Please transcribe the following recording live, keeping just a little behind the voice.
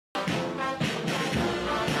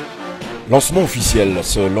Lancement officiel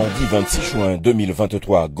ce lundi 26 juin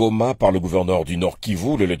 2023 à Goma par le gouverneur du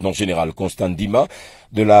Nord-Kivu, le lieutenant-général Constant Ndima,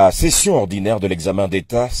 de la session ordinaire de l'examen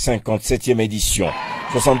d'État 57e édition.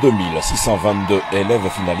 62 622 élèves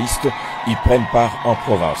finalistes y prennent part en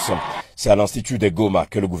province. C'est à l'Institut de Goma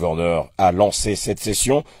que le gouverneur a lancé cette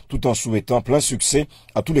session tout en souhaitant plein succès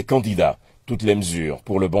à tous les candidats. Toutes les mesures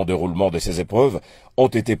pour le bon déroulement de ces épreuves ont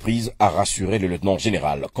été prises, à rassurer le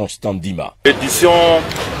lieutenant-général Constant Ndima. L'édition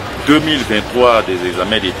 2023 des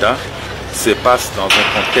examens d'État se passe dans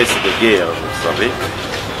un contexte de guerre, vous savez,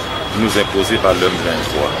 nous imposé par l'homme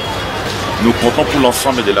 23. Nous comptons pour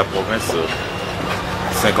l'ensemble de la province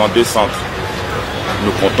 52 centres.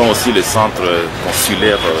 Nous comptons aussi les centres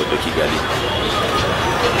consulaires de Kigali.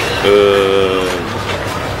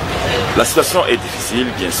 La situation est difficile,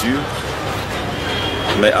 bien sûr,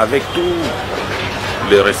 mais avec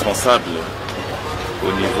tous les responsables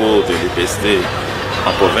au niveau de l'EPSD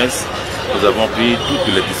en province, nous avons pris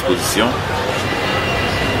toutes les dispositions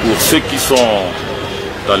pour ceux qui sont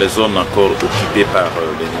dans les zones encore occupées par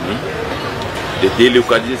l'ennemi, de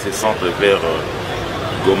délocaliser ces centres vers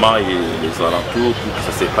Goma et les alentours pour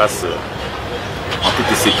que ça se passe en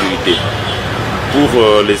toute sécurité.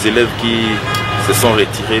 Pour les élèves qui se sont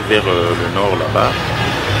retirés vers le nord là-bas,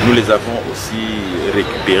 nous les avons aussi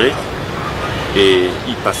récupérés et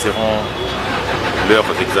ils passeront leurs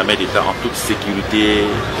examens d'État en toute sécurité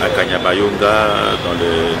à Kanyabayonga, dans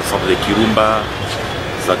le centre de Kirumba,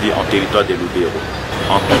 c'est-à-dire en territoire de Lubero.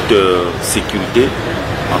 En toute sécurité,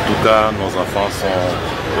 en tout cas, nos enfants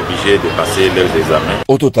sont obligés de passer leurs examens.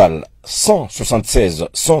 Au total, 176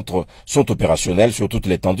 centres sont opérationnels sur toute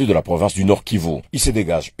l'étendue de la province du Nord-Kivu. Il se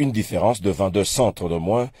dégage une différence de 22 centres de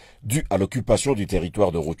moins due à l'occupation du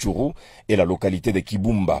territoire de Rutshuru et la localité de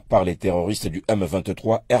Kibumba par les terroristes du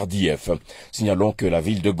M23 RDF. Signalons que la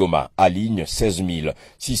ville de Goma aligne 16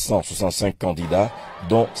 665 candidats,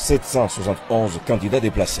 dont 771 candidats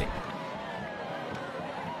déplacés.